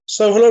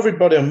So, hello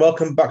everybody, and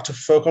welcome back to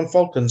Folk on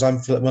Falcons. I'm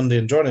Philip Mundy,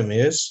 and joining me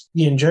is,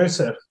 Ian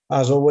Joseph.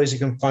 as always, you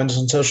can find us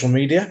on social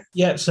media.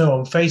 Yeah, so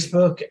on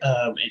Facebook,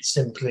 it's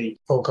simply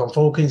Folk on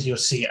Falcons. You'll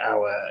see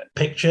our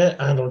picture,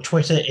 and on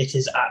Twitter, it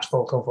is at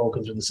Folk on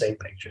Falcons with the same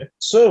picture.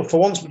 So, for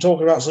once, we're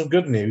talking about some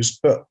good news,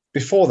 but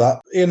before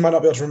that, Ian might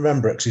not be able to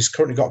remember it because he's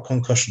currently got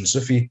concussion. So,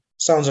 if he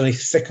sounds any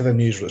thicker than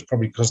usual, it's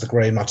probably because the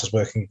grey matter's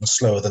working even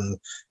slower than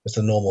is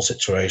the normal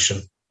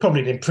situation.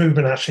 Probably an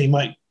improvement, actually.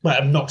 Might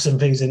have knocked some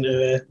things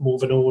into more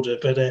of an order,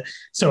 but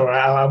so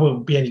I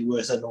won't be any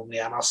worse than I normally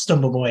am. I'll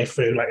stumble my way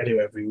through like I do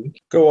every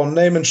week. Go on,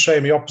 name and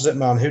shame the opposite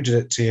man. Who did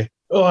it to you?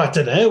 Oh, I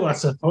don't know.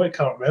 That's the point. I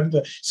can't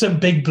remember. Some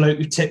big bloke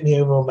who tipped me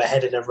over on my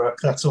head in a ruck.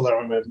 That's all I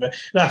remember.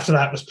 And after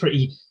that, it was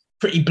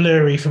pretty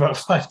blurry for about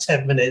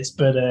 5-10 minutes.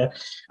 But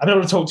I don't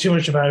want to talk too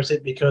much about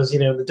it because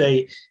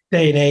the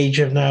day and age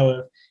of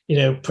now.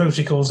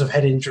 Protocols of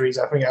head injuries,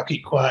 I think I'll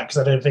keep quiet because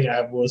I don't think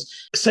I was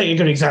setting a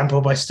good example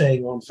by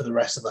staying on for the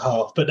rest of the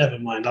half. But never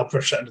mind, I'll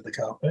brush that under the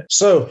carpet.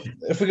 So,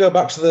 if we go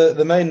back to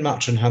the main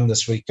match in hand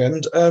this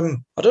weekend, I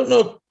don't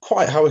know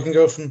quite how we can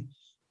go from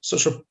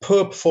such a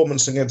poor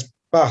performance against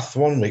Bath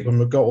one week when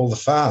we've got all the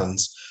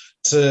fans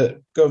to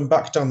going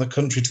back down the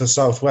country to the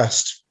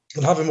southwest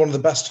and having one of the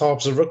best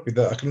halves of rugby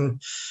that I can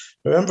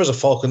remember as a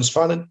Falcons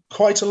fan in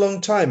quite a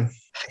long time.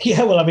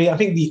 Yeah, well, I mean, I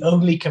think the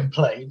only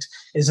complaint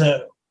is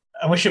that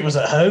I wish it was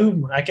at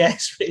home, I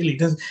guess, really,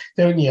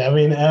 don't you? I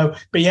mean,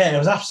 but yeah, it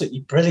was absolutely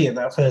brilliant,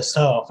 that first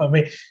half. I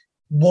mean,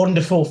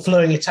 wonderful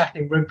flowing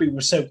attacking rugby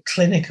was so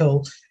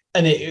clinical.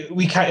 And it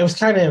was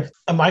kind of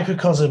a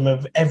microcosm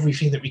of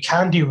everything that we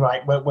can do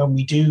right when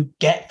we do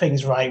get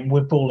things right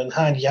with ball in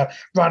hand. You have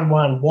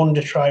Radwan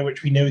Wonder try,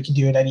 which we know we can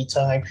do at any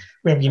time.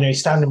 We have,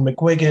 Standing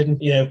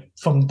McGuigan,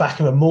 from the back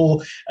of a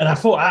maul. And I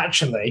thought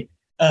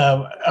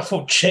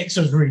Chicks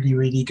was really,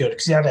 really good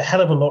because he had a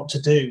hell of a lot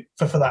to do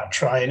for that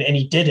try, and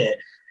he did it.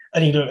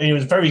 And he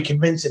was very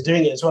convincing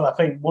doing it as well. I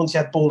think once he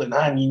had ball in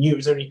hand, you knew it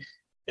was only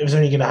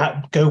going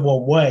to go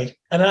one way.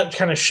 And that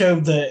kind of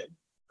showed that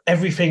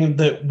everything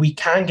that we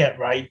can get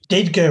right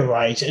did go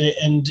right.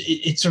 And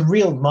it's a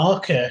real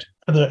marker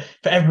for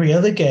every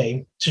other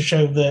game to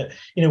show that,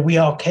 we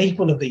are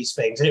capable of these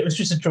things. And it was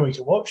just a joy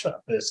to watch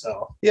that first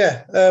half.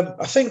 Yeah,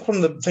 I think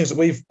one of the things that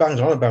we've banged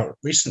on about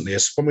recently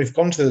is when we've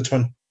gone to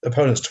the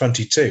opponent's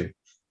 22,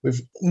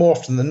 we've more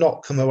often than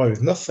not come away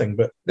with nothing.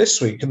 But this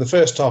week, in the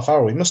first half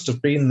hour, we must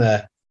have been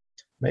there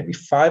maybe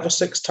 5 or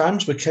 6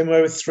 times. We came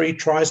away with 3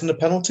 tries and a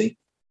penalty,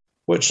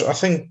 which I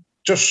think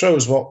just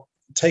shows what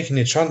taking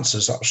your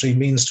chances actually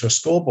means to a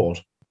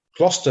scoreboard.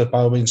 Gloucester,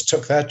 by all means,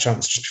 took their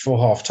chance just before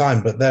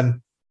half-time, but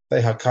then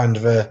they had kind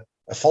of a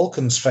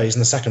Falcons phase in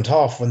the second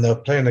half when they were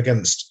playing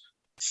against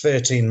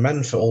 13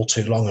 men for all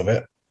too long of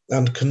it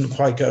and couldn't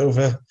quite get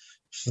over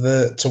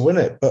to win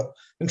it. But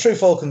in true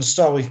Falcons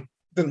style, we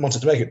didn't want it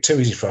to make it too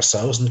easy for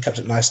ourselves and kept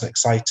it nice and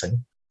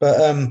exciting. But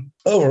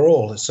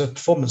overall, it's a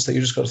performance that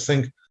you just got to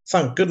think,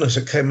 thank goodness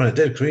it came when it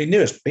did, because we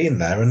knew it's been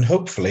there, and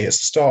hopefully it's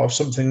the start of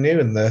something new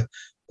in the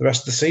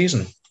rest of the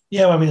season.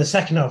 Yeah, well, I mean, the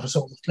second half was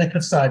sort of the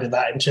flipper side of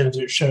that in terms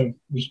of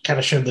we kind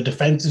of showed the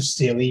defensive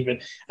steel,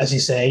 even, as you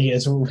say,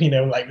 as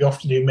like we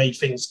often do, made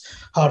things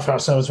hard for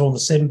ourselves with all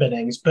the sin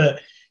binnings. But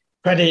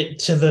credit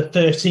to the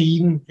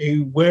 13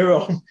 who were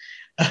on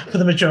for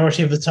the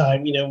majority of the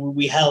time.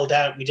 We held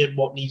out, we did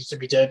what needed to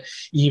be done,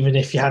 even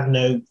if you had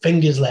no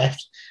fingers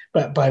left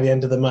by the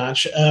end of the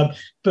match.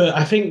 But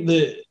I think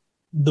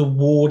the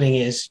warning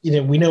is,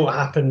 we know what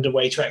happened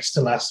away to Exeter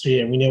last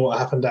year, and we know what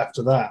happened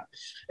after that.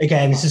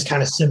 Again, this is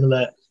kind of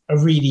similar. A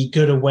really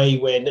good away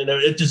win and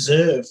a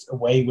deserved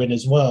away win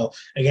as well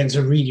against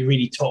a really,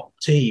 really top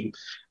team.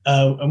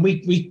 And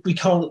we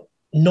can't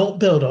not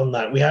build on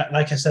that. We have,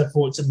 like I said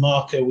before, it's a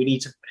marker. We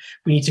need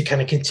to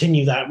kind of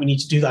continue that. We need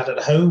to do that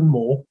at home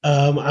more.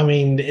 I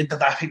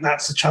think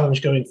that's the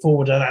challenge going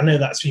forward. And I know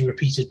that's been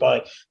repeated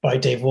by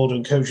Dave Walder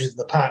and coaches in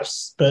the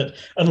past. But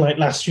unlike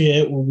last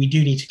year, we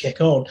do need to kick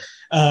on.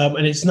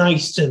 And it's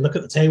nice to look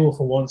at the table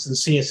for once and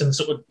see us in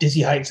sort of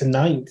dizzy heights in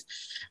ninth.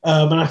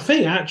 And I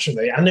think,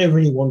 actually, I know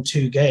we only won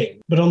 2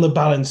 games, but on the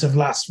balance of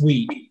last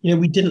week,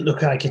 we didn't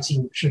look like a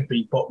team that should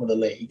be bottom of the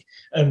league.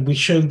 And we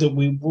showed that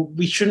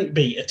we shouldn't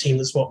be a team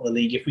that's bottom of the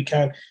league if we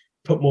can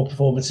put more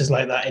performances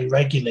like that in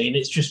regularly. And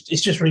it's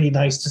just really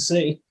nice to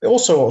see.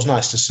 Also, what was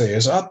nice to see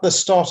is at the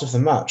start of the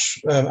match,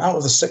 out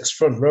of the 6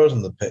 front rows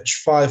on the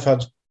pitch, 5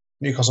 had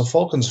Newcastle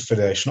Falcons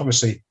affiliation.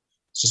 Obviously,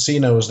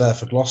 Cecino was there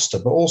for Gloucester,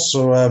 but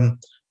also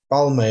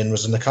Balmain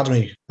was an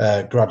academy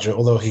graduate,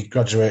 although he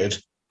graduated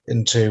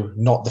into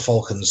not the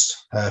Falcons'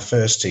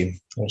 first team.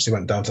 Obviously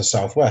went down to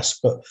Southwest,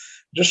 but it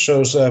just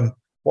shows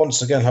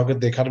once again how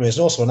good the academy is.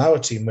 And also on our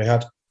team, we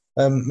had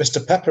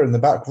Mr. Pepper in the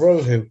back row,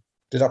 who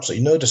did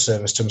absolutely no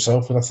disservice to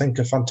himself, and I think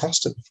a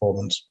fantastic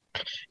performance.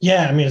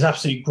 Yeah, I mean, it was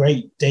absolutely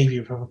great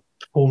debut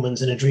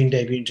performance and a dream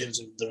debut in terms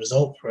of the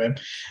result for him.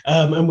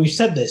 And we've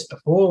said this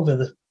before over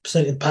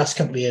the past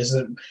couple of years,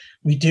 that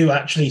we do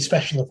actually,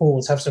 especially the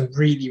forwards, have some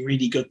really,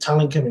 really good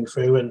talent coming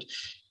through. And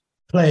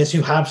players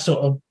who have sort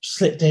of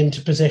slipped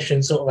into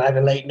position, sort of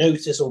had a late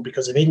notice or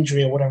because of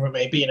injury or whatever it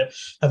may be, and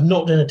have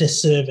not done a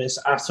disservice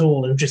at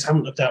all and just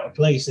haven't looked out of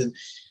place. And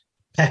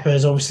Pepper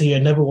is obviously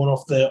another one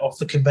off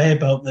the conveyor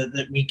belt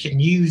that we can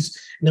use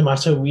no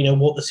matter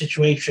what the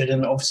situation,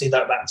 and obviously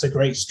that's a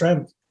great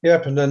strength.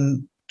 Yep, and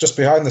then just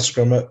behind the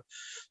scrum at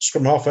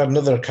scrum half, we had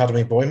another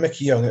academy boy,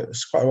 Mickey Young.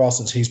 It's quite a while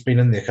since he's been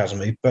in the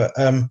academy, but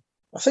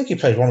I think he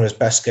played one of his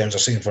best games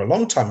I've seen for a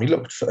long time. He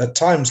looked at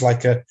times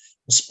like a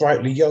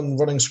sprightly young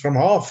running scrum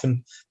half,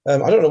 and I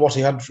don't know what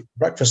he had for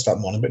breakfast that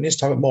morning, but he needs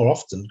to have it more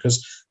often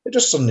because it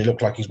just suddenly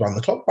looked like he's wound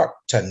the clock back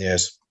 10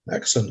 years.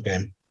 Excellent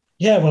game.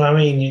 Yeah, well, I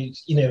mean,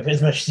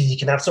 as much as you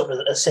can have sort of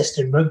an assist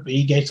in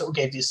rugby, he sort of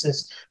gave the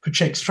assist for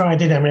Chick's try,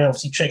 didn't he? I mean,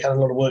 obviously Chick had a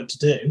lot of work to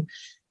do,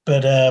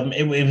 but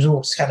it was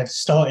all kind of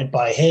started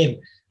by him.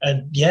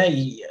 And yeah,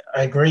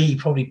 I agree, he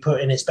probably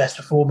put in his best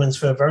performance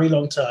for a very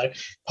long time,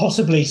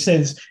 possibly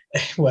since,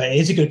 well, it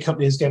is a good couple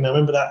of years ago. I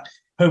remember that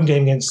home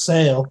game against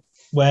Sale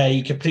where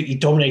he completely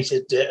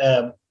dominated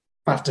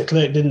Bath de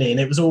Klerk, didn't he?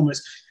 And it was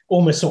almost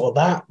sort of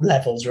that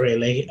levels,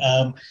 really.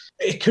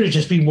 It could have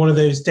just been one of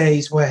those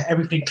days where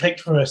everything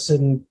clicked for us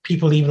and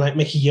people even like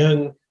Mickey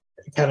Young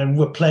kind of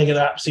were playing at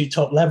absolute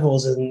top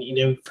levels. And,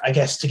 I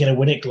guess to get a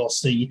win at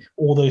Gloucester,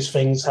 all those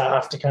things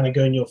have to kind of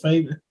go in your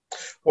favour.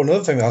 Well,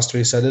 another thing that has to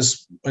be said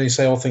is when you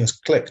say all things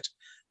clicked,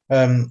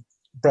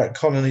 Brett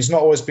Connon, he's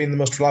not always been the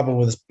most reliable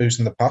with his boots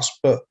in the past,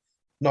 but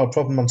not a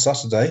problem on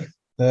Saturday.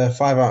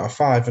 5 out of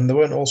 5, and they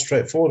weren't all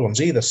straightforward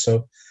ones either.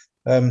 So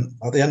at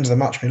the end of the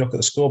match, when you look at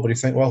the scoreboard, you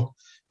think, well,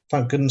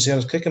 thank goodness he had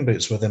his kicking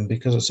boots with him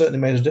because it certainly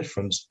made a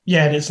difference.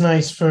 Yeah, and it's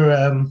nice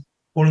for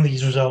one of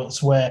these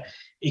results where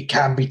it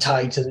can be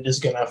tight and it does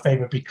go in our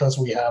favour because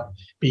we have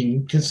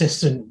been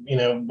consistent,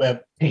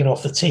 picking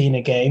off the tee in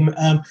a game.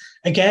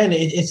 Again,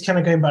 it's kind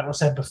of going back to what I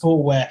said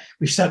before, where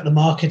we've set the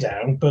marker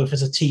down, both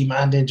as a team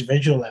and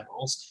individual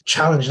levels.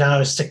 Challenge now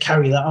is to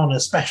carry that on,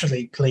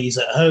 especially, please,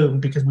 at home,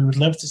 because we would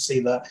love to see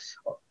that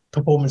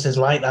performances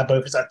like that,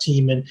 both as a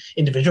team and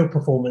individual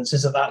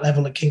performances at that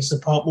level at Kingston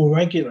Park more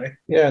regularly.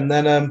 Yeah, and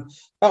then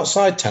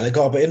outside 10, it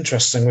got a bit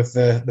interesting with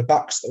the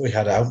backs that we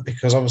had out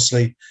because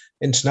obviously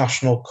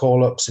international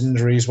call-ups,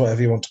 injuries,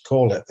 whatever you want to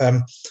call it.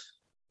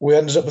 We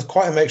ended up with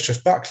quite a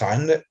makeshift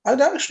backline. It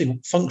had actually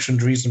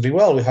functioned reasonably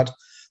well. We had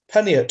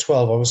Penny at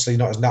 12, obviously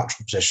not his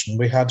natural position.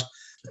 We had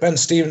Ben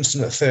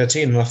Stevenson at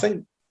 13, and I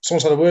think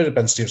someone's had a word with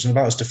Ben Stevenson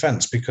about his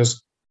defence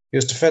because he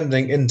was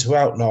defending in to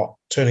out, not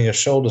turning his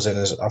shoulders in,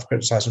 as I've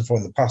criticised him for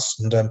in the past.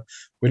 And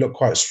we looked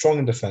quite strong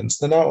in defence.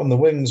 Then out on the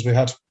wings, we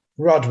had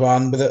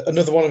Radwan with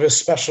another one of his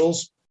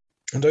specials,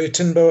 and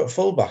Oyetinbo at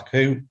fullback,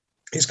 who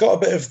he's got a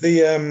bit of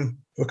the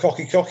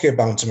cocky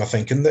about him, I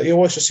think, in that he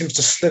always just seems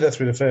to slither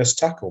through the first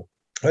tackle.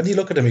 When you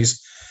look at him,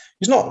 he's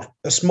not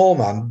a small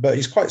man, but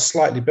he's quite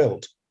slightly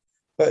built.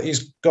 But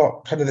he's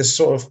got kind of this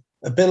sort of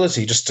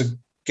ability just to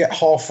get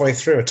halfway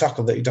through a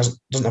tackle that he doesn't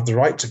have the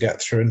right to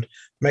get through and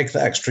make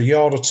the extra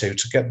yard or two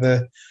to get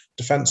the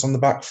defence on the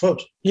back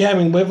foot. Yeah, I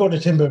mean, with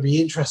Oyetinbo, it'd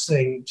be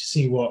interesting to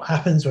see what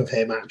happens with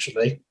him,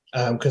 actually,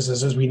 because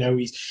as we know,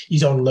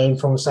 he's on loan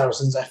from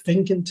Saracens, I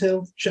think,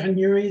 until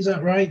January. Is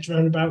that right?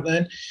 Around about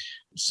then.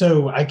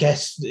 So I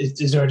guess,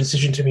 is there a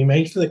decision to be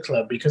made for the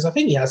club? Because I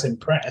think he has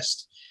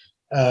impressed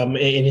in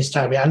his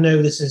time. I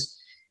know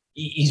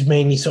he's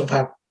mainly sort of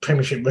had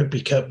Premiership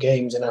Rugby Cup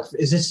games. And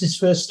is this his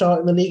first start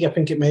in the league? I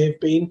think it may have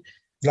been.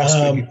 Last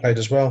week he played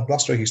as well.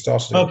 Last week he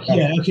started.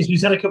 Okay, so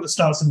he's had a couple of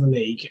starts in the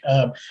league.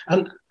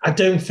 And I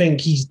don't think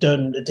he's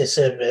done a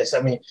disservice.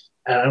 I mean,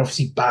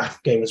 obviously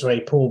Bath game was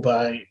very poor,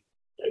 but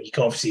you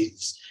can obviously,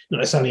 it's not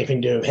necessarily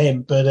anything to do with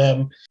him. But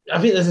I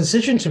think there's a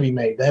decision to be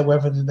made there,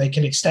 whether they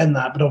can extend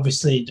that. But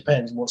obviously it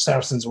depends on what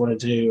Saracens want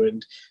to do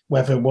and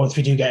whether once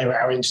we do get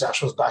our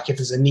internationals back, if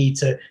there's a need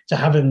to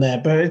have him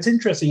there. But it's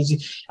interesting.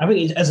 I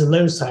think as a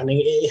loan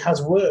signing, it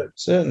has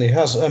worked. Certainly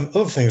has.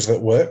 Other things that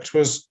worked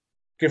was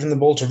giving the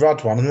ball to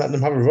Radwan and letting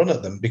them have a run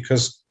at them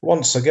because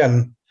once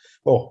again,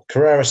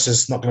 Carreras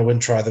is not going to win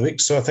try of the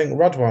week, so I think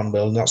Radwan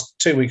will, and that's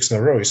 2 weeks in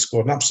a row. He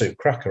scored an absolute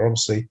cracker,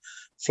 obviously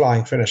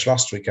flying finish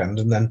last weekend,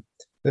 and then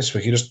this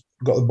week he just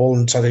got the ball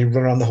and said he'd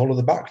run around the whole of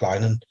the back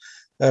line.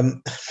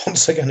 And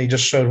once again, he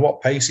just showed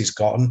what pace he's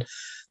got and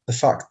the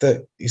fact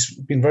that he's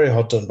been very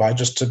hard done by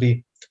just to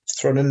be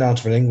thrown in now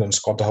to an England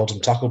squad to hold some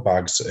tackle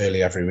bags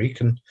early every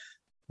week. And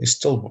he's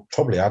still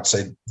probably, I'd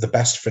say, the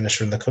best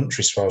finisher in the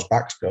country as far as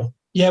backs go.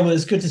 Yeah, well,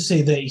 it's good to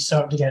see that he's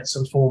starting to get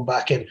some form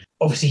back, and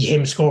obviously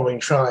him scoring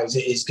tries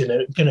is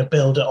going to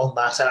build it on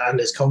that and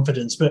his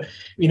confidence. But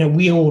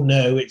we all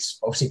know it's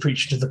obviously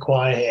preaching to the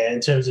choir here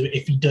in terms of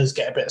if he does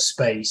get a bit of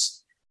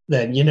space,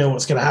 then you know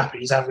what's going to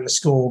happen. He's having to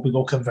score. We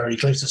will come very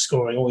close to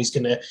scoring, or he's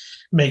going to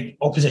make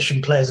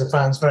opposition players and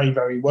fans very,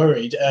 very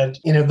worried. And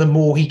the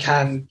more he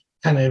can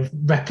kind of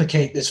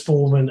replicate this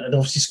form and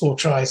obviously score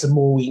tries, the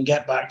more we can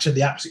get back to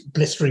the absolute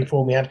blistering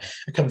form we had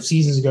a couple of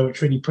seasons ago,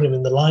 which really put him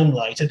in the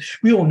limelight. And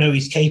we all know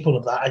he's capable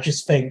of that. I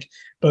just think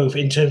both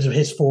in terms of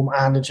his form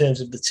and in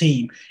terms of the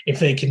team, if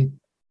they can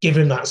give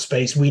him that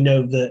space, we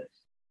know that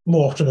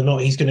more often than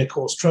not, he's going to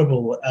cause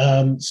trouble.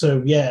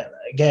 So yeah,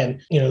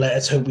 again, let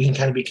us hope we can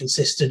kind of be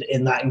consistent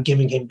in that and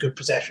giving him good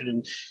possession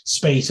and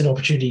space and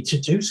opportunity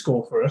to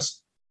score for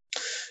us.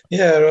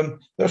 Yeah, there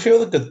are a few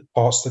other good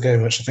parts of the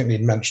game which I think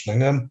need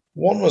mentioning.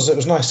 One was it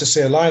was nice to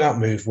see a line-out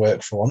move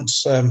work for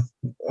once.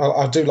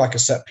 I do like a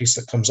set piece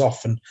that comes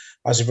off, and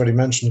as you've already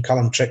mentioned,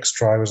 Callum Chick's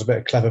try was a bit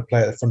of clever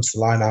play at the front of the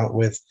line-out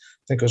with,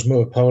 I think it was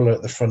Muapola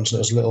at the front, and it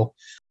was a little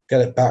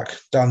get it back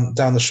down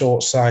the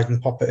short side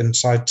and pop it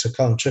inside to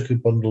Callum Chick, who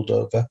bundled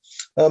over.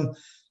 A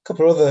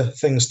couple of other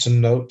things to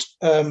note.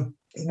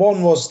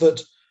 One was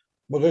that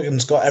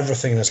McGuigan's got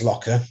everything in his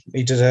locker.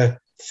 He did a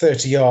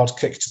 30-yard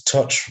kick to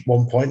touch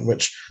one point,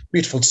 which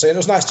beautiful to see. And it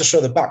was nice to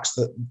show the backs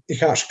that you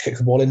can actually kick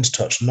the ball into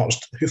touch and not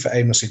just hoof it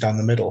aimlessly down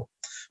the middle.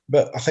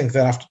 But I think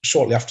then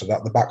shortly after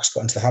that, the backs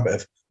got into the habit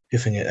of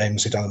hoofing it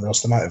aimlessly down the middle.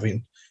 So they might have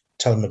been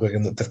telling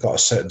McGuigan that they've got a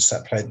certain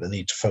set play that they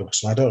need to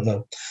focus on. I don't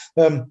know.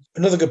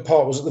 Another good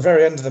part was at the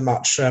very end of the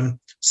match,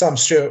 Sam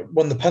Stewart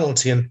won the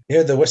penalty and he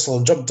heard the whistle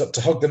and jumped up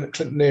to hug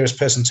the nearest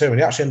person to him.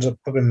 And he actually ended up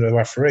hugging the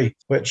referee,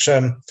 which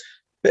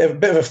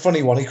bit of a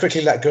funny one. He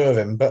quickly let go of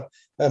him, but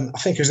I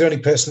think he was the only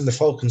person in the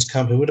Falcons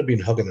camp who would have been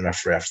hugging the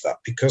referee after that,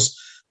 because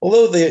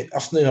although the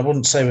afternoon, I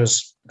wouldn't say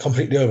was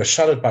completely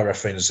overshadowed by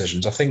refereeing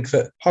decisions, I think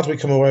that had we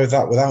come away with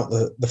that without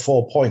the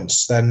 4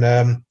 points, then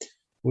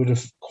we would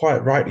have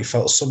quite rightly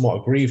felt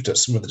somewhat aggrieved at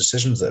some of the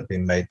decisions that have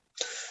been made.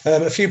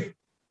 A few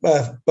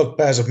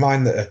bugbears of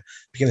mine that are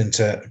beginning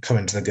to come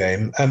into the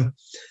game.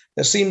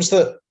 It seems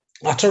that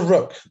at a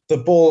ruck, the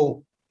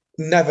ball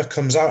never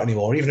comes out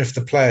anymore, even if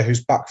the player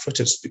who's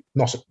back-footed,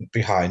 not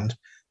behind,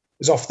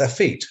 is off their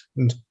feet.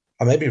 And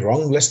I may be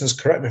wrong, listeners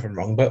correct me if I'm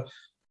wrong, but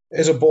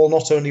is a ball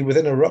not only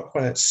within a ruck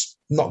when it's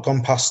not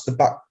gone past the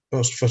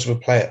backmost foot of a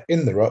player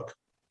in the ruck,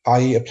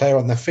 i.e. a player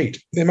on their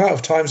feet? The amount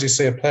of times you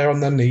see a player on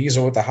their knees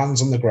or with their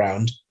hands on the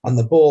ground and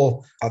the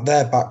ball at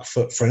their back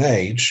foot for an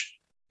age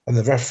and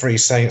the referee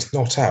saying it's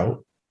not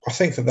out, I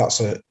think that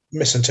that's a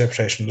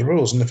misinterpretation of the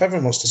rules. And if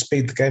everyone wants to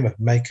speed the game up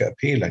and make it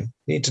appealing,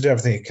 you need to do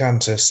everything you can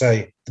to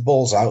say the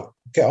ball's out,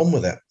 get on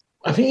with it.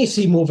 I think you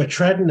see more of a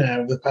trend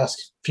now the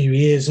past few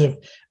years of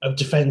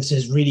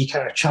defences really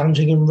kind of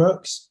challenging in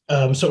rucks,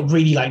 sort of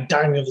really like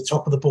dangling at the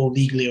top of the ball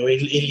legally or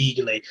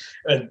illegally,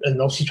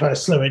 and obviously trying to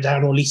slow it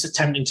down or at least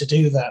attempting to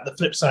do that. The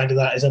flip side of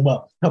that is, a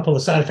couple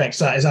of side effects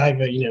of that is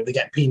either, they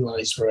get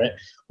penalised for it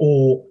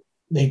or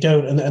they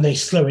don't, and they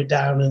slow it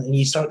down, and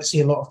you start to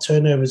see a lot of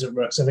turnovers at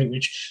rucks, I think,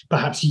 which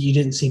perhaps you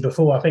didn't see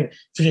before. I think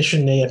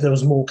traditionally, if there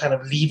was more kind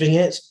of leaving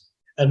it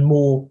and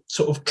more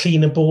sort of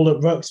cleaner ball at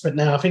rucks, but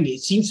now I think it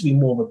seems to be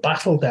more of a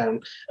battle down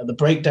at the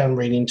breakdown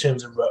really in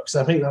terms of rucks.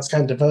 I think that's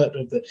kind of developed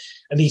over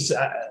at least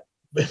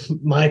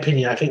my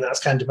opinion, I think that's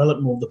kind of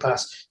developed more the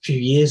past few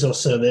years or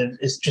so.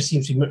 It just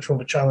seems to be much more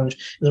of a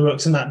challenge in the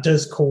rucks, and that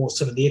does cause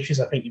some of the issues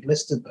I think you've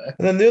listed there.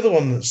 And then the other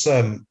one that's,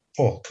 a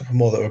couple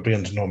more that would be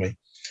under Normie.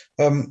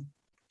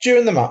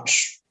 During the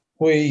match,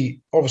 we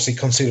obviously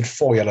conceded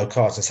 4 yellow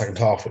cards in the second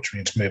half, which we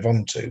need to move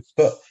on to,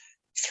 but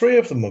 3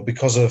 of them were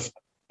because of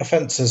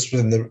offences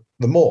within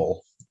the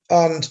maul.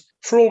 And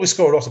for all we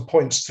score a lot of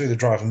points through the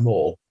drive and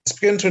maul, it's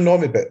beginning to annoy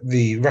me a bit,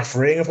 the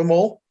refereeing of the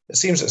maul. It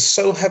seems it's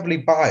so heavily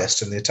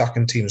biased in the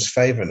attacking team's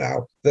favour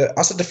now that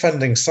as a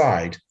defending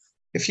side,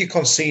 if you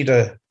concede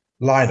a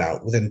line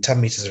out within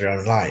 10 metres of your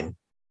own line,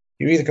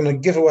 you're either going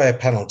to give away a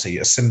penalty,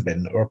 a sin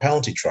bin, or a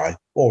penalty try,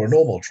 or a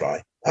normal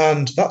try.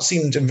 And that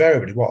seemed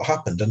invariably what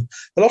happened. And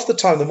a lot of the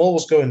time, the maul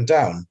was going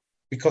down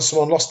because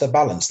someone lost their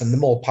balance, then the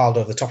maul piled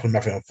over the top and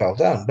everyone fell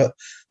down. But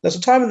there's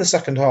a time in the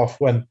second half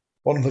when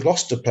one of the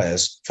Gloucester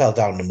players fell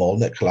down the maul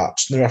and it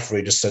collapsed, and the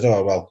referee just said,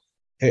 oh, well,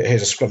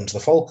 here's a scrum to the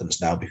Falcons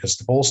now because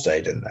the ball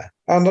stayed in there.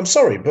 And I'm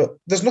sorry, but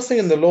there's nothing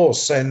in the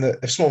laws saying that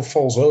if someone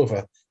falls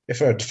over, if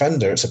they're a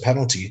defender, it's a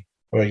penalty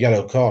or a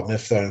yellow card, and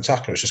if they're an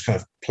attacker, it's just kind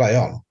of play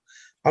on.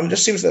 And it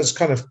just seems there's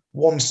kind of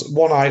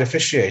one-eyed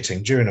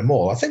officiating during a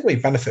maul. I think we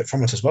benefit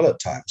from it as well at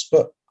times.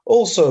 But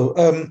also,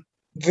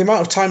 the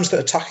amount of times that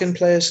attacking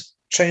players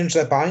change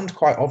their bind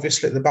quite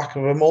obviously at the back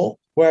of a maul,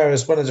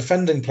 whereas when a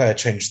defending player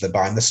changes their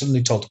bind, they're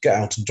suddenly told to get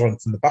out and join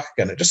from the back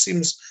again. It just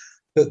seems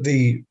that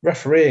the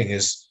refereeing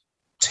is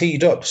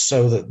teed up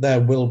so that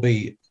there will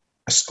be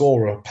a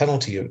score or a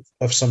penalty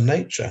of some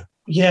nature.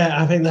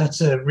 Yeah, I think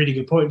that's a really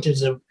good point in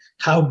terms of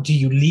how do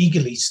you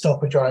legally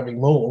stop a driving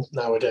maul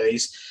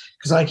nowadays?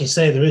 Because like you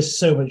say, there is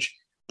so much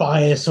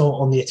bias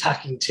on the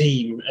attacking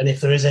team, and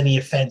if there is any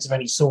offence of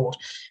any sort,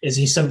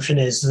 the assumption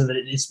is that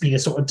it's been a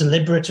sort of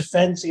deliberate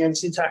offence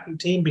against the attacking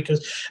team,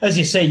 because as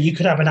you say, you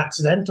could have an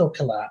accidental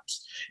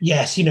collapse.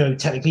 Yes,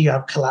 technically you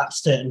have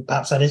collapsed it and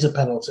perhaps that is a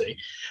penalty,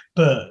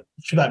 but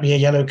should that be a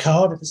yellow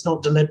card if it's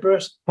not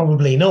deliberate?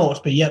 Probably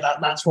not, but yeah,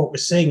 that's what we're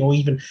seeing, or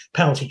even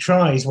penalty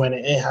tries when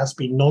it has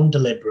been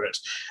non-deliberate.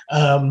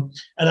 And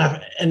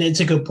it's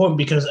a good point,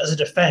 because as a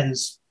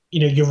defence,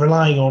 you're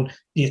relying on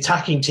the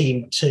attacking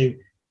team to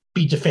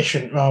be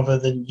deficient rather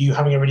than you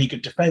having a really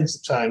good defence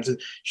at times, and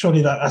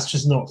surely that's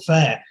just not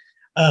fair.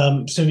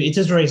 So it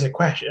does raise an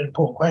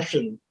important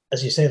question,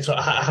 as you say, so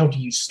how do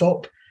you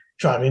stop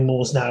driving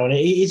mauls now? And it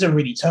is a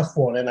really tough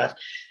one, and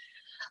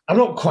I'm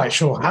not quite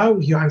sure how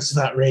you answer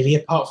that really,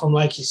 apart from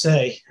like you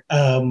say,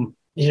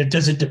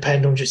 does it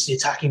depend on just the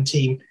attacking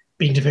team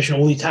being deficient,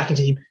 or the attacking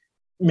team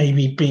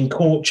maybe being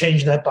caught,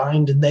 changing their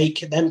mind, and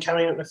them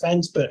carrying out an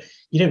offence? But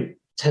you don't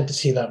tend to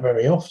see that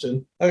very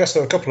often. I guess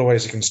there are a couple of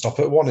ways you can stop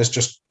it. One is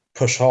just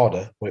push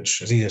harder,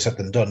 which is easier said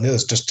than done. The other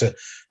is just to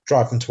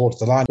drive them towards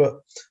the line. But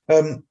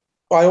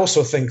I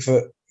also think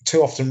that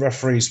too often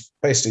referees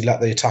basically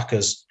let the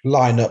attackers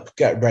line up,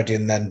 get ready,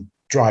 and then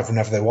drive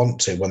whenever they want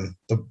to, when,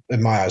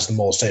 in my eyes, the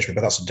more stationary, but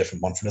that's a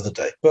different one for another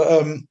day.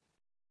 But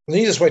the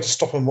easiest way to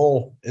stop them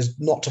all is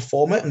not to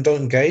form it and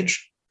don't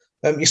engage.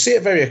 You see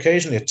it very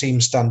occasionally, a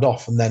team stand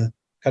off and then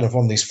kind of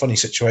one of these funny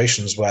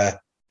situations where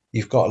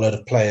you've got a load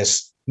of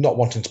players not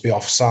wanting to be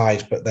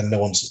offside, but then no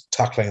one's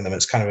tackling them.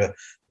 It's kind of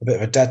a bit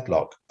of a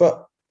deadlock.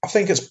 But I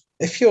think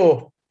if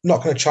you're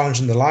not going to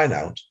challenge in the line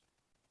out,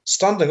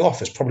 standing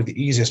off is probably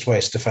the easiest way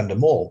to defend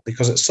them all,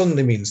 because it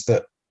suddenly means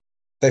that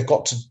they've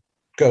got to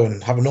go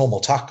and have a normal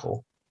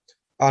tackle.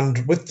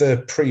 And with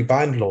the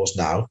pre-bind laws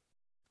now,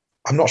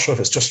 I'm not sure if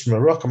it's just from a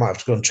ruck. I might have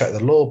to go and check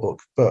the law book.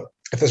 But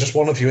if there's just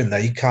one of you in there,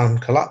 you can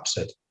collapse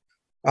it.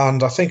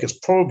 And I think it's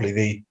probably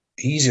the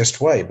easiest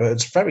way, but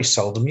it's very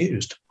seldom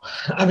used.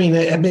 I mean,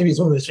 maybe it's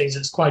one of those things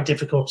that's quite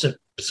difficult to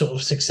sort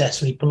of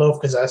successfully pull off,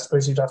 because I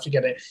suppose you'd have to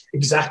get it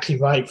exactly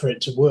right for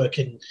it to work.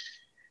 And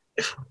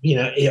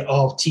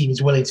our team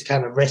is willing to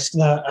kind of risk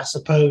that, I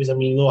suppose. I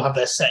mean, they'll have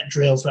their set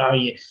drills for how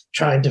you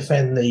try and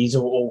defend these,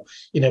 or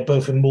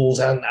both in mauls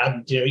and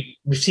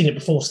we've seen it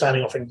before,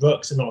 standing off in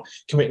rucks and not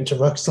committing to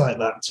rucks like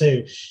that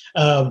too.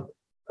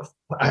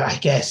 I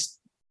guess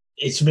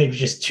it's maybe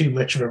just too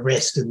much of a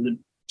risk and the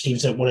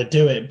teams don't want to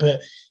do it.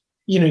 But,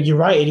 you're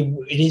right,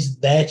 it is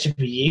there to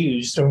be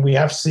used. And we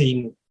have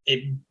seen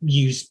it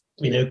used,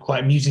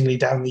 quite amusingly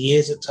down the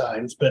years at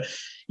times. But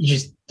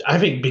I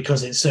think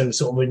because it's so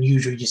sort of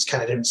unusual, you just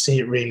kind of don't see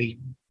it really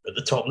at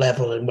the top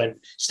level, and when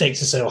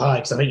stakes are so high,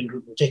 because I think it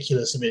was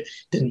ridiculous if it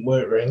didn't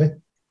work really.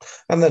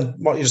 And then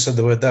what you just said,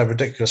 the word there,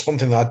 ridiculous. One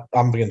thing that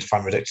I'm beginning to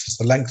find ridiculous is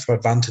the length of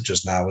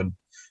advantages now in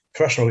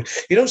professional.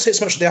 You don't see it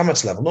so much at the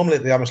amateur level. Normally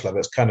at the amateur level,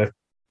 it's kind of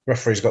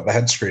referees got their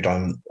head screwed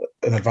on.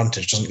 An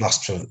advantage doesn't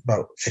last for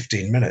about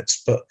 15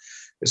 minutes. But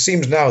it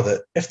seems now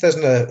that if there's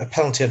a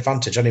penalty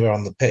advantage anywhere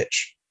on the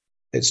pitch,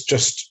 it's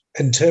just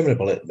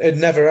interminable. It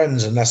never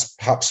ends unless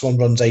perhaps one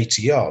runs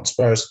 80 yards.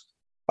 Whereas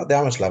at the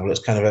amateur level,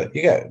 it's kind of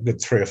you get a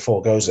good 3 or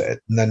 4 goes at it,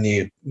 and then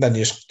you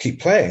just keep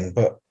playing.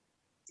 But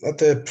at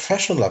the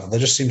professional level, they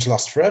just seem to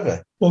last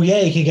forever. Well,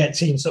 yeah, you can get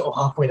teams sort of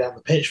halfway down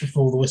the pitch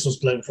before the whistle's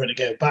blown for it to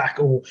go back,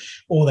 or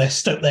they're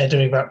stuck there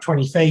doing about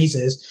 20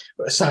 phases,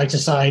 side to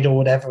side or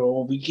whatever,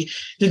 or we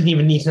didn't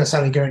even need to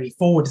necessarily go any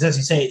forward. As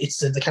you say, it's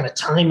the kind of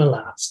time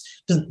elapsed.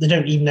 They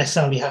don't even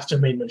necessarily have to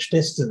make much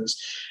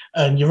distance.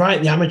 And you're right,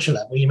 at the amateur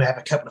level, you may have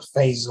a couple of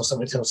phases or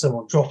something until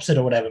someone drops it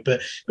or whatever. But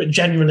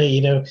generally,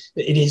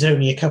 it is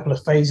only a couple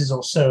of phases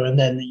or so, and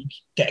then you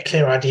get a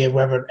clear idea of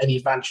whether any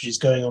advantage is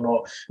going on,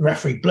 or the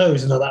referee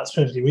blows, and that's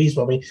perfectly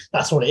reasonable. I mean,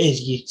 that's what it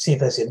is. You see if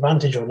there's the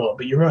advantage or not.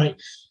 But you're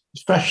right,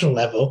 professional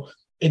level,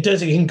 it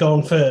can go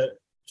on for,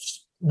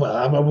 well,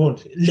 I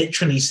would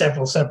literally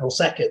several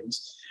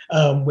seconds,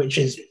 which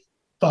is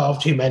far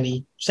too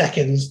many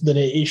seconds than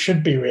it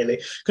should be,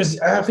 really. Because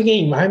I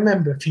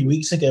remember a few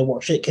weeks ago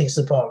watching at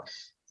Kingston Park.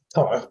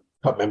 I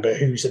can't remember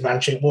whose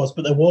advantage it was,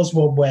 but there was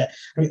one where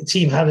the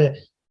team had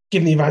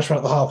given the advantage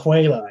about the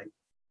halfway line,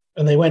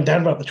 and they went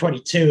down about the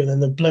 22, and then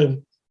they're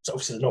blown. So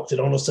obviously they knocked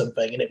it on or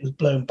something, and it was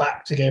blown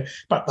back to go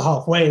back the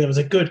halfway. And there was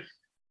a good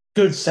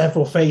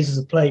several phases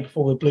of play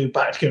before they blew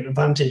back to go to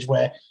advantage,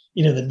 where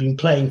they've been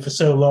playing for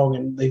so long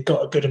and they've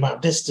got a good amount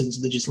of distance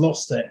and they just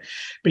lost it.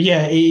 But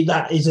yeah,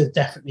 that is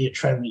definitely a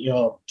trend that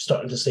you're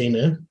starting to see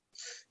now.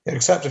 Yeah,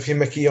 except if you're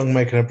Mickey Young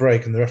making a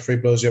break and the referee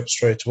blows you up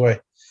straight away,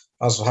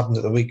 as happened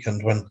at the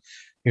weekend when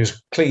he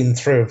was clean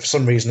through. For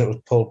some reason, it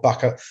was pulled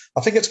back.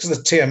 I think it's because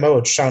the TMO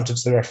had shouted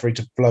to the referee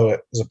to blow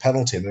it as a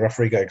penalty, and the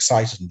referee got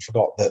excited and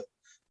forgot that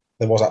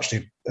there was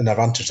actually an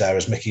advantage there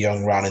as Mickey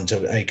Young ran into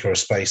an acre of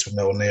space with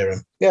no one near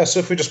him. Yeah, so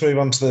if we just move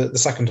on to the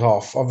second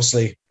half,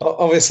 obviously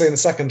in the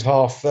second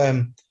half,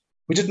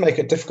 we did make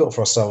it difficult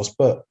for ourselves,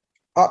 but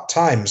at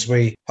times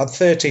we had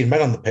 13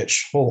 men on the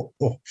pitch. Well,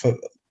 for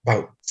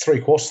about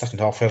 3/4 of the second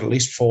half, we had at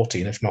least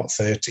 14, if not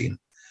 13.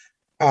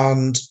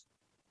 And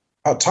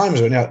at times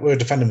we were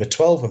defending with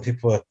 12 when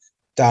people were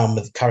down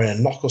with carrying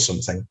a knock or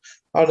something.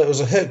 And it was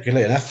a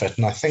Herculean effort,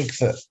 and I think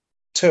that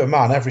to a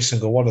man, every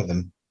single one of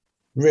them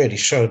really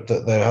showed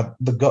that they had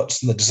the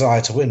guts and the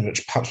desire to win,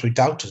 which perhaps we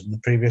doubted in the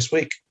previous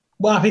week.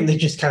 Well, I think they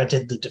just kind of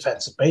did the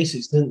defensive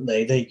basics, didn't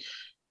they? They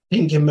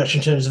didn't give much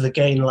in terms of the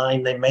gain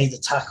line. They made the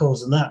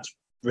tackles, and that's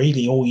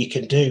really all you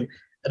can do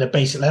at a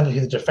basic level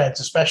for the defence,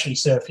 especially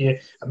so if you're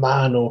a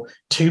man or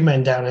 2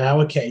 men down in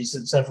our case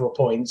at several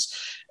points.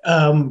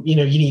 You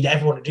need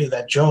everyone to do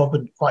their job,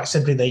 and quite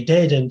simply they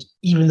did. And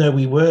even though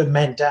we were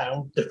men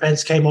down,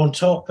 defence came on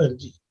top,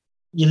 and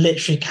you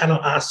literally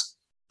cannot ask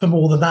for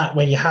more than that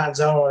when your hands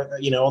are,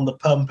 on the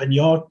pump and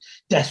you're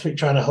desperate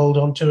trying to hold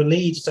on to a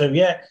lead. So,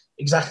 yeah,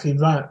 exactly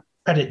right.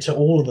 Credit to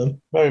all of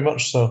them. Very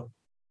much so.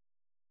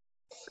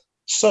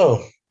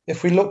 So,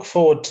 if we look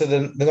forward to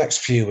the next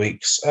few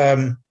weeks,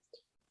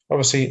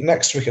 obviously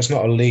next week it's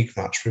not a league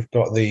match. We've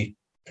got the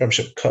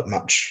Premiership Cup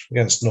match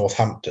against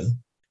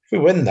Northampton. If we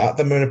win that,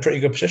 then we're in a pretty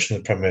good position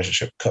in the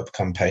Premiership Cup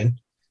campaign.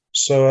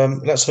 So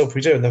let's hope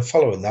we do. And then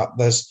following that,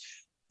 there's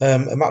a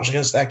match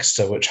against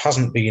Exeter, which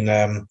hasn't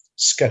been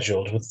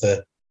scheduled with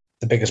the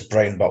biggest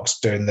brain box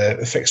doing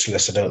the fixture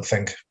list, I don't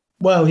think.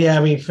 Well, yeah,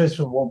 I mean, first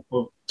of all,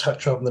 we'll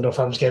touch on the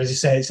Northampton game. As you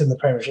say, it's in the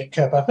Premiership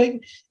Cup. I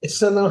think it's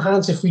still in our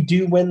hands. If we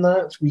do win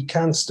that, we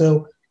can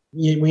still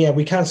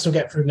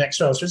get through the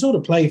next round. So it's all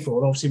to play for.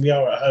 And obviously, we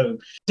are at home.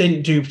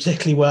 Didn't do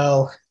particularly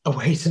well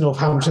away to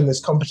Northampton this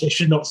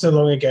competition not so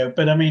long ago.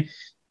 But I mean,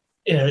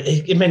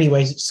 in many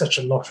ways, it's such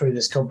a lottery,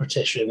 this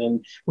competition.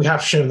 And we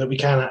have shown that we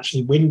can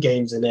actually win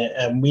games in it.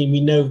 And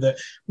we know that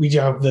we do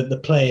have the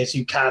players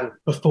who can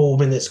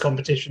perform in this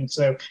competition.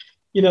 So,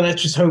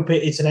 let's just hope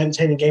it's an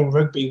entertaining game of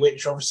rugby,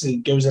 which obviously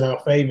goes in our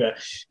favour.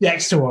 The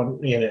extra one,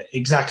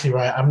 exactly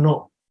right. I'm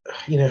not,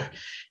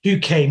 who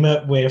came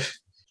up with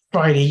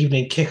Friday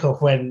evening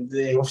kickoff when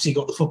they obviously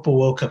got the Football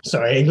World Cup.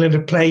 Sorry, England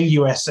are playing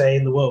USA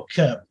in the World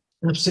Cup.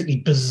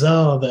 Absolutely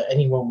bizarre that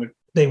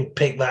they would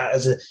pick that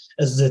as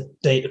the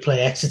day to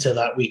play Exeter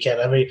that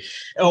weekend. I mean,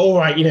 all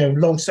right,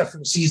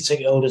 long-suffering season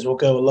ticket holders will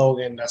go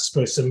along, and I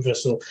suppose some of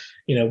us will,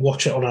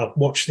 watch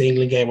the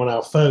England game on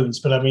our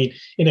phones. But I mean,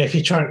 if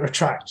you're trying to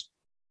attract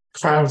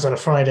crowds on a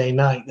Friday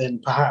night,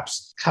 then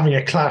perhaps having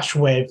a clash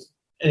with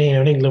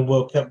an England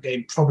World Cup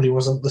game probably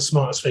wasn't the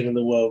smartest thing in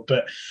the world.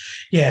 But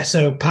yeah,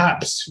 so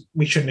perhaps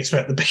we shouldn't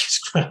expect the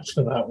biggest crowd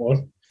for that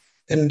one.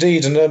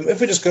 Indeed, and if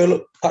we just go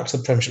look back to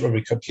the Premiership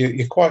Rugby Cup,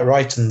 you're quite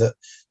right in that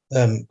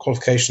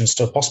qualification is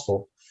still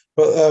possible.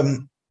 But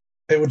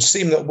it would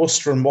seem that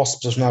Worcester and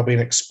Wasps have now been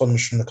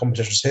expunged from the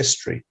competition's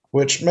history,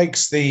 which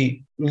makes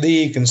the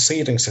league and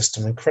seeding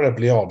system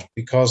incredibly odd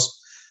because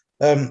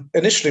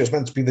initially, it was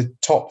meant to be the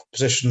top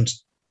positioned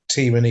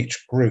team in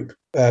each group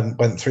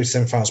went through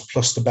semi-finals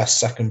plus the best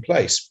second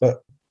place.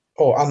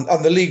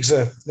 And the leagues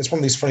it's one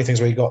of these funny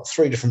things where you got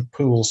 3 different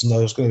pools, and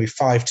there's going to be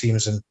 5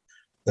 teams in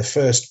the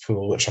first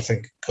pool, which I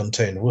think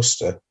contained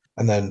Worcester,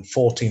 and then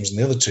 4 teams in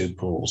the other 2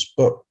 pools.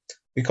 But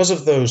because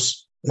of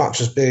those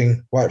matches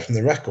being wiped from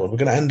the record, we're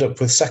going to end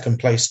up with second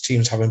place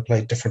teams having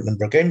played different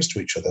number of games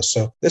to each other.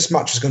 So this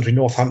match is going to be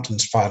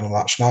Northampton's final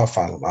match and our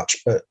final match.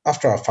 But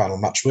after our final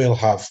match, we'll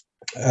have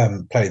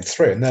played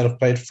 3 and they'll have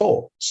played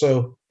 4.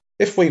 So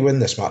if we win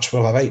this match,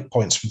 we'll have 8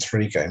 points from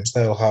 3 games.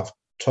 They'll have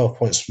 12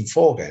 points from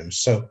 4 games.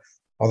 So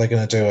are they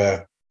going to do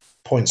a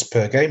points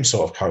per game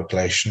sort of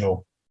calculation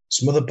or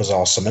some other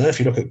bizarre sum? And if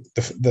you look at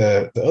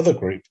the other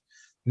group,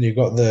 then you've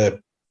got the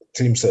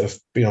teams that have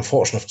been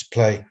unfortunate enough to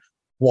play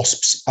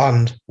Wasps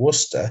and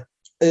Worcester.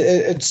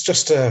 It's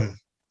just,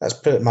 let's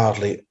put it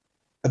mildly,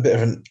 a bit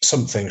of a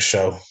something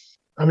show.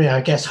 I mean,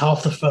 I guess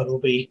half the fun will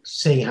be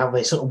seeing how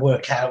they sort of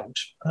work out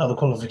how the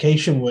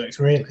qualification works,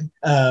 really.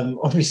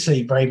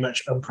 Obviously, very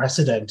much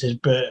unprecedented,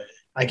 but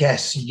I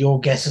guess your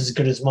guess is as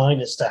good as mine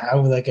as to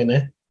how they're going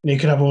to... You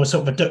could have almost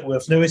sort of a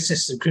Duckworth-Lewis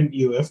system, couldn't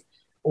you?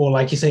 Or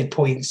like you say,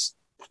 points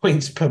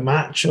per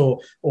match or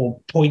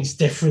points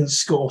difference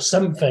score or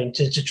something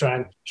to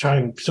try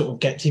and sort of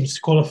get teams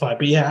to qualify.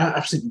 But yeah,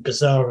 absolutely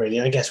bizarre, really.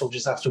 I guess we'll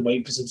just have to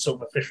wait for some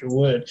sort of official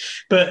word.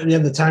 But at the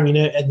end of the time,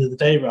 end of the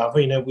day,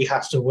 rather, we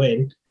have to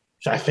win.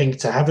 I think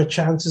to have a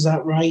chance, is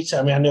that right?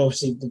 I mean, I know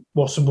obviously the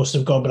Watson must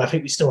have gone, but I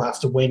think we still have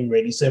to win,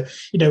 really. So,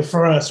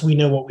 for us, we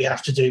know what we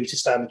have to do to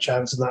stand a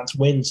chance, and that's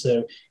win.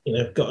 So,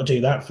 got to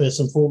do that first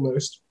and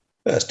foremost.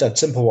 Yeah, it's dead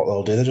simple what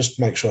they'll do. They just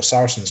make sure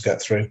Saracens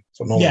get through. That's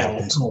what normally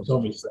happens. Yeah,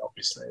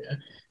 obviously, yeah.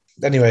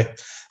 Anyway,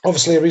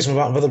 obviously a reasonable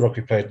amount of other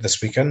rugby played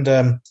this weekend.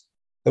 There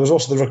was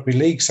also the Rugby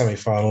League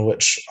semi-final,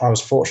 which I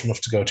was fortunate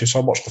enough to go to. So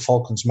I watched the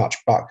Falcons match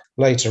back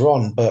later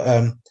on, but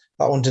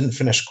that one didn't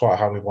finish quite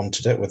how we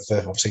wanted it with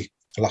obviously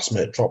a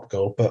last-minute drop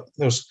goal. But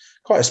it was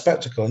quite a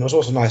spectacle, and it was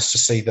also nice to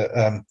see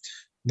that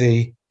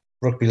the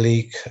Rugby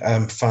League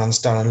fans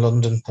down in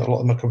London, a lot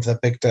of them are coming for their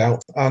big day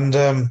out. And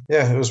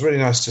it was really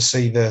nice to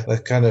see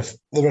the kind of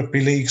the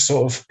Rugby League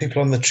sort of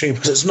people on the tube,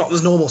 because it's not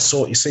the normal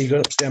sort you see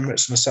going up to the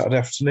Emirates on a Saturday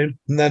afternoon.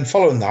 And then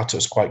following that, it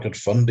was quite good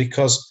fun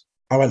because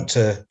I went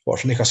to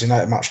watch a Newcastle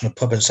United match in a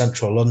pub in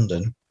central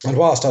London. And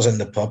whilst I was in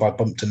the pub, I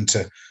bumped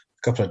into a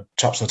couple of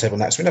chaps on the table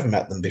next. We never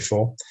met them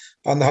before.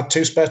 And they had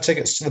 2 spare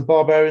tickets to the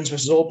Barbarians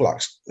versus All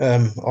Blacks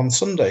on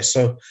Sunday.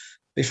 So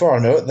before I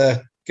know it,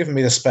 they're giving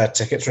me the spare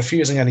tickets,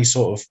 refusing any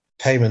sort of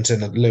payment in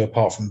lieu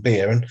apart from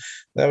beer. And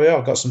there we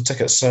are, got some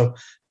tickets. So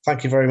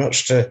thank you very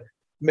much to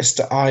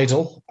Mr.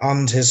 Idle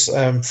and his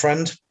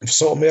friend for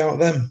sorting me out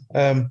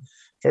them.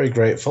 Very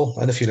grateful.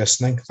 And if you're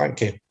listening,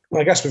 thank you.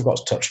 Well, I guess we've got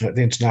to touch on it,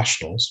 the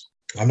internationals.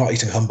 I'm not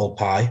eating humble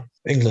pie.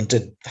 England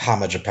did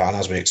hammer Japan,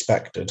 as we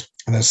expected.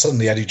 And then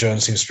suddenly Eddie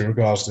Jones seems to be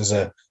regarded as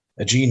a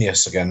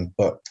genius again.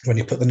 But when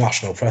you put the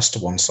national press to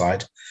one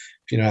side,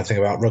 if you know anything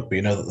about rugby,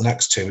 you know that the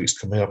next 2 weeks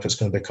coming up, it's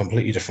going to be a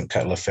completely different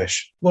kettle of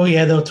fish. Well,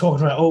 yeah, they were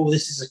talking about,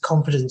 this is a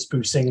confidence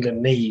boost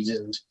England needs,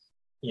 and,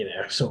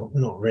 sort of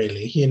not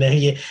really.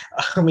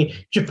 I mean,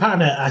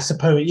 Japan, I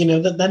suppose,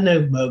 they're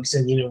no mugs,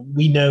 and,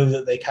 we know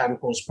that they can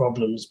cause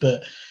problems,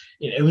 but,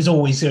 it was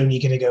always only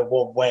going to go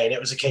one way, and it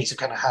was a case of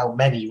kind of how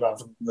many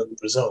rather than the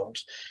result.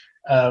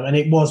 And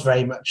it was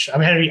very much. I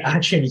mean, I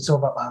actually only saw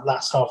about that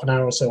last half an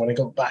hour or so when I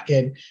got back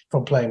in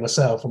from playing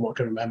myself, from what I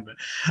can remember.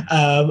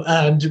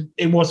 And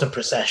it was a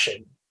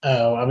procession.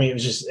 I mean, it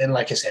was just, and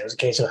like I said, it was a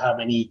case of how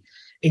many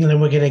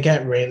England were going to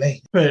get,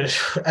 really. But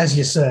as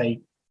you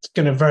say, it's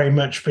going to very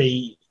much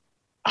be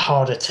a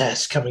harder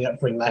test coming up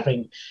for England. I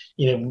think,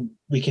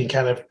 we can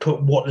kind of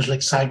put what little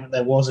excitement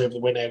there was over the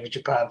win over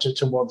Japan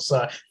to one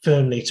side,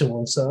 firmly to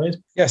one side.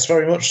 Yes,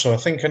 very much so. I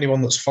think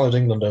anyone that's followed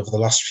England over the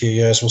last few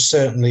years will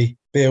certainly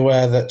be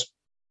aware that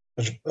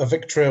a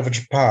victory over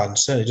Japan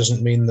certainly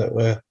doesn't mean that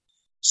we're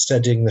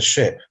steadying the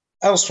ship.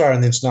 Elsewhere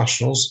in the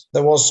internationals,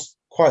 there was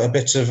quite a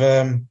bit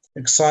of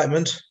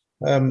excitement.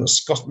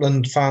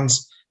 Scotland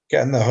fans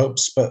getting their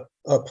hopes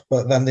up,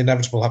 but then the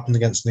inevitable happened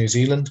against New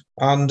Zealand.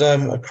 And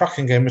a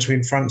cracking game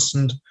between France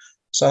and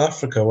South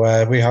Africa,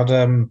 where we had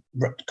a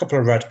couple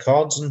of red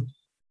cards and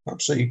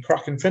absolutely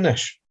cracking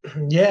finish.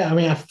 Yeah, I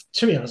mean,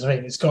 to be honest, I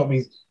think it's got to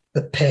be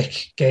the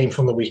pick game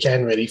from the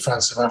weekend, really,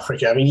 France South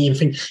Africa. I mean,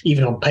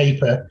 even on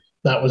paper,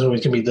 that was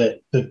always going to be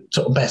the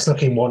sort of best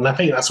looking one. And I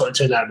think that's what it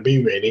turned out to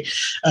be, really.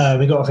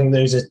 We got to think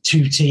those are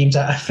two teams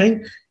that I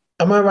think,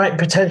 am I right,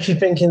 potentially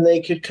thinking they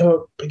could come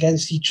up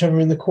against each other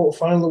in the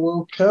quarterfinal of the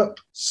World Cup?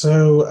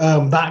 So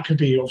that could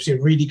be obviously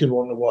a really good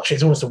one to watch.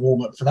 It's almost a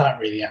warm up for that,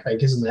 really, I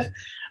think, isn't it?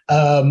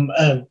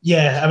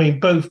 Yeah, I mean,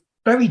 both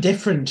very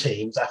different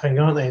teams, I think,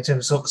 aren't they, in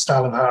terms of sort of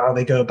style of how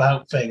they go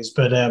about things.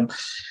 But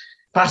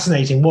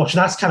fascinating watch.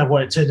 And that's kind of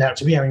what it turned out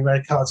to be. I mean,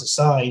 red cards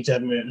aside,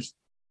 it was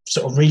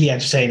sort of really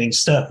entertaining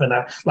stuff. And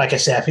like I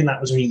say, I think that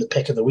was really the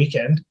pick of the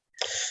weekend.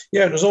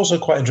 Yeah, it was also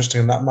quite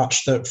interesting in that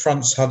match that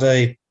France had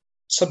a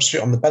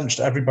substitute on the bench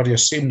that everybody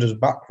assumed as a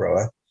back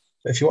rower.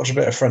 If you watch a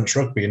bit of French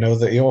rugby, you know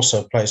that he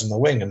also plays on the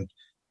wing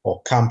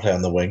or can play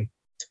on the wing.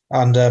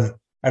 And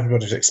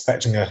everybody's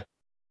expecting a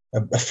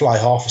fly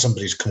half for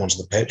somebody to come onto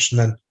the pitch. And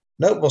then,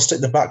 nope, we'll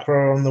stick the back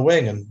rower on the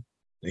wing. And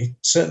he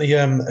certainly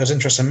it was an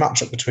interesting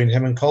matchup between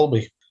him and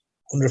Colby. I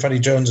wonder if Eddie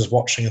Jones is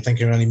watching and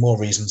thinking of any more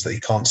reasons that he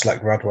can't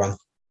select Radwan.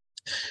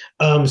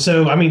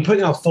 So, I mean,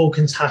 putting our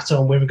Falcons hat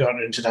on with regard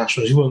to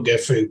internationals, we won't go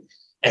through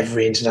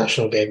every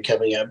international game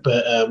coming up.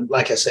 But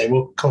like I say,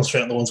 we'll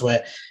concentrate on the ones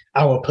where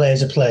our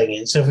players are playing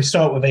in. So if we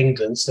start with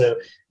England, so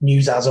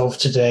news as of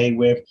today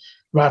with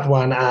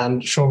Radwan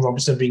and Sean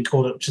Robinson being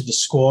called up to the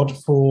squad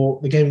for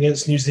the game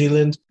against New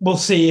Zealand. We'll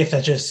see if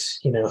they're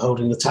just,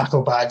 holding the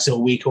tackle bags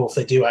all week, or if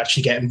they do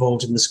actually get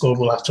involved in the squad.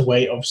 We'll have to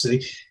wait,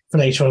 obviously, for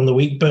later on in the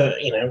week. But,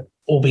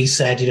 all be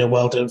said,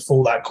 well done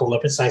for that call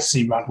up. It's nice to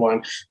see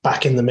Radwan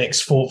back in the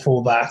mix for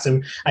that.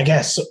 And I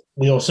guess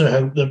we also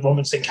hope that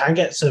Robinson can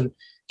get some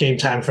game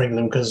time for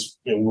England, because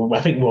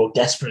I think we're all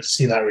desperate to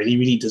see that. Really,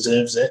 really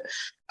deserves it.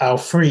 Our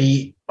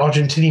three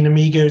Argentinian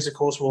amigos, of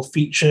course, will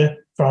feature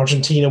for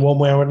Argentina one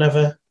way or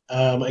another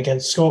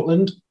against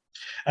Scotland.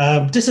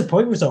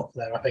 Disappointing result for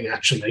them, I think,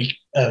 actually,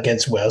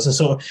 against Wales.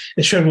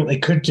 They showed what they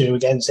could do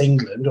against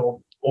England,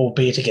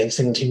 albeit against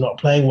England team not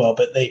playing well,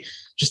 but they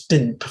just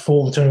didn't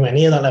perform to anywhere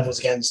near that levels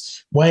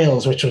against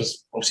Wales, which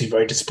was obviously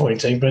very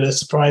disappointing, but it's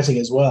surprising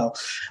as well.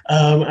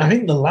 I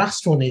think the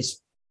last one is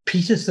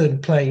Peterson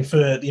playing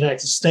for the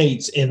United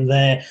States in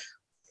their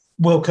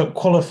World Cup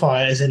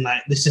qualifier, as in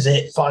this is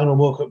it, final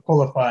World Cup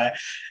qualifier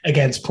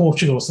against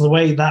Portugal. So the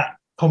way that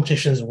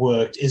competition has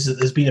worked is that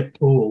there's been a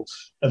pool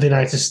of the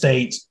United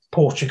States,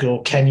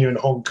 Portugal, Kenya, and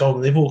Hong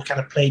Kong. They've all kind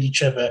of played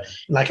each other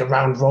in a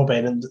round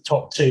robin, and the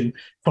top two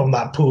from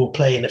that pool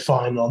play in a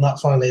final. And that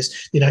final is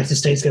the United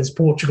States against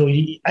Portugal.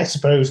 I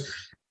suppose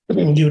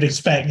you would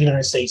expect the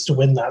United States to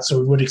win that, so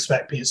we would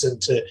expect Peterson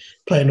to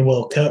play in the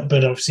World Cup.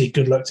 But obviously,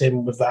 good luck to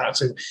him with that.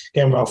 So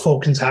again, our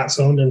Falcons hats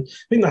on, and I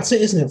think that's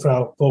it, isn't it, for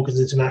our Falcons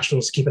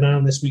internationals to keep an eye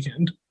on this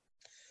weekend?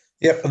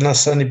 Yep,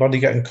 unless anybody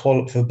getting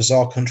called up for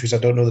bizarre countries, I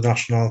don't know the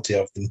nationality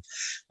of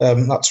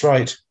them. That's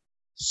right.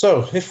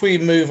 So if we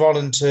move on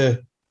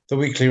into the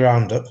weekly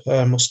roundup,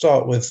 we'll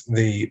start with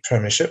the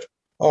Premiership.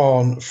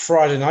 On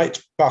Friday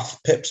night, Bath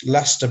pipped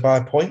Leicester by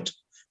a point.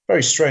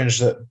 Very strange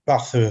that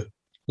Bath, who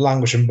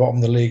languishing bottom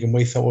of the league, and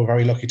we thought we were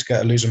very lucky to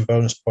get a losing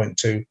bonus point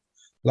too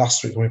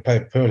last week when we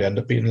played poorly,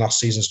 ended up beating last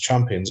season's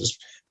champions. It's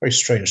a very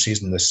strange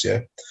season this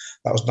year.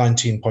 That was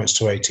 19 points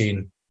to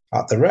 18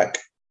 at the Rec.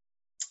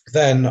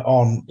 Then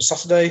on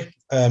Saturday,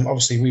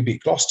 obviously we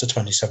beat Gloucester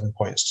 27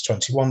 points to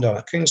 21 down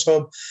at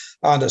Kingsholm,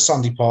 and at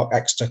Sandy Park,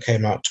 Exeter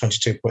came out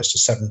 22 points to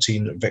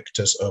 17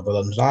 victors over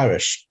London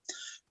Irish.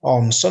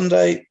 On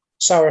Sunday,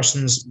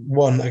 Saracens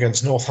won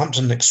against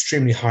Northampton, an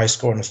extremely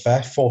high-scoring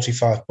affair,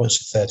 45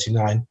 points to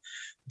 39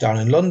 down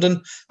in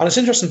London. And it's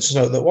interesting to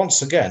note that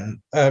once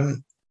again,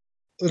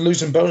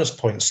 losing bonus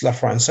points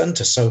left, right and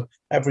centre. So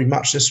every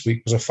match this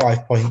week was a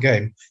 5-point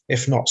game,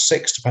 if not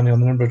 6, depending on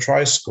the number of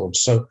tries scored.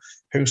 So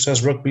who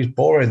says rugby's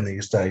boring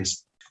these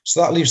days?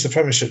 So that leaves the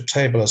Premiership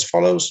table as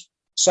follows.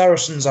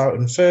 Saracens out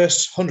in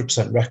first,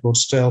 100% record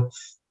still,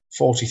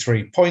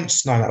 43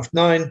 points, 9 out of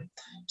 9.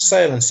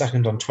 Sale in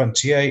second on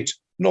 28.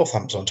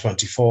 Northampton on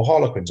 24.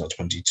 Harlequins on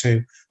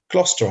 22.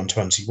 Gloucester on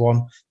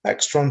 21.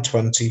 Exeter on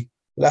 20.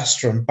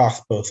 Leicester and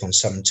Bath both on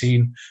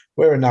 17.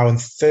 We're now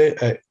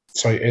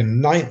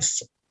in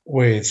ninth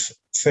with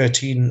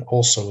 13,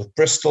 also with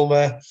Bristol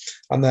there.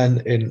 And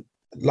then in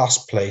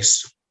last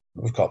place,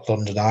 we've got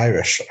London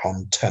Irish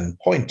on 10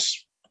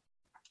 points.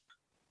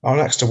 Our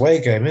next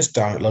away game is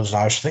down at London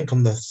Irish, I think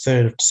on the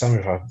 3rd of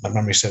December, if my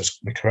memory serves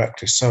me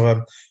correctly.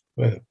 So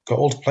we've got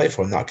all to play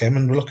for in that game,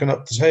 and we're looking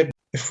up the table.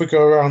 If we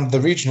go around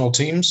the regional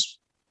teams,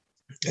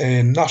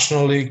 in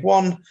National League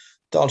 1,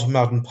 Darlington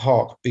Mountain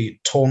Park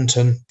beat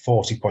Taunton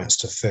 40 points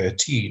to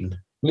 13.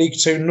 League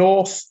 2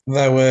 North,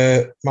 there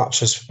were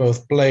matches for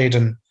both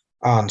Blaydon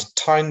and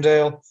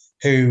Tynedale,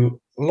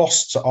 who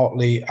lost to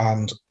Otley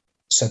and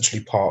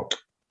Sedgley Park,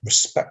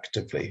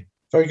 respectively.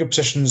 Very good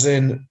positions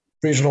in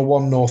Regional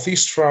 1 North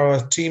East for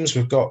our teams.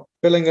 We've got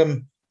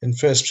Billingham in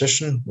first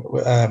position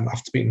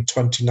after beating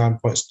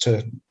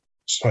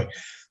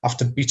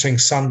after beating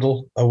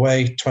Sandal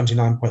away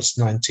 29 points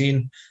to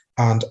 19.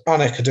 And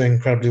Alnwick are doing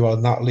incredibly well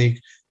in that league,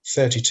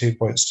 32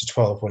 points to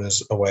 12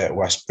 winners away at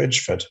West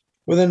Bridgeford.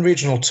 Within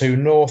Regional 2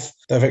 North,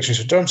 there are victories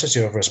for Durham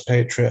City over West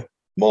Patriot,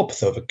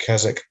 Morpeth over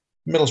Keswick,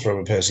 Middlesbrough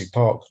over Percy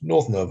Park,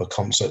 Northern over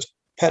Concert,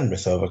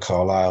 Penrith over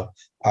Carlisle,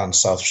 and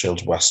South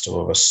Shields West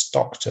over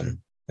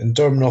Stockton. In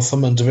Durham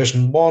Northumberland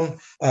Division 1,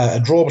 a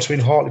draw between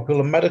Hartlepool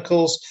and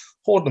Medicals.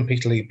 Horden and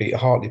Peterlee beat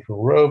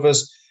Hartlepool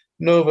Rovers.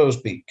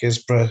 Novos beat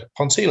Gisborough.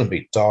 Ponthielun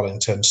beat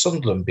Darlington.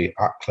 Sunderland beat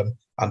Acklam.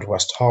 And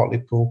West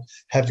Hartlepool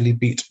heavily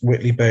beat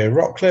Whitley Bay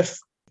Rockcliffe.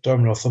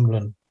 Durham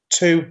Northumberland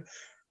 2.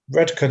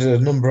 Redcar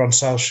did a number on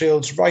South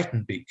Shields.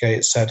 Brighton beat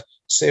Gateshead.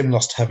 Same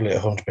lost heavily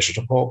at home to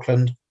Bishop of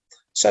Auckland.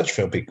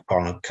 Sedgefield beat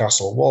Barnard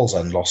Castle.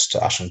 Wallsend lost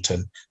to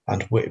Ashington.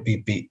 And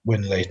Whitby beat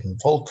Winlayton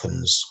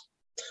Vulcans.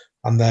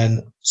 And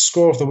then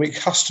score of the week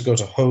has to go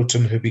to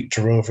Houghton, who beat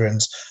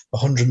Jerovians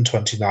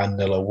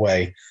 129-0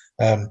 away.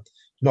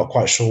 Not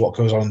quite sure what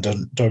goes on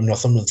in Durham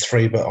Northumberland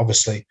 3, but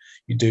obviously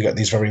you do get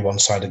these very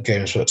one-sided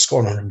games, but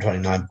scoring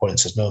 129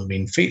 points is no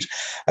mean feat.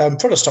 Prudhoe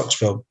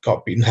Stocksfield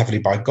got beaten heavily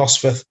by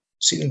Gosforth.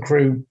 Seton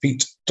Crew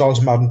beat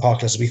Darlington Mountain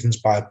Park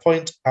Elizabethans by a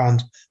point,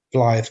 and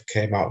Blythe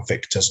came out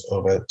victors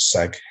over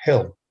Seg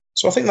Hill.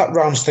 So I think that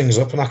rounds things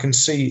up, and I can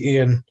see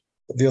Ian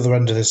at the other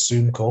end of this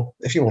Zoom call.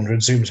 If you're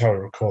wondering, Zoom's how I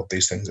record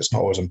these things. It's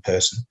not always in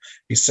person.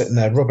 He's sitting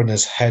there rubbing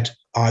his head,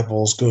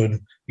 eyeballs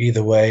going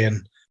either way,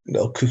 and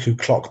little cuckoo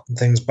clock and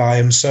things by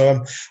him.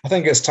 So I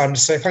think it's time to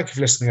say thank you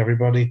for listening,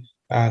 everybody,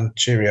 and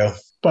cheerio.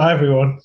 Bye, everyone.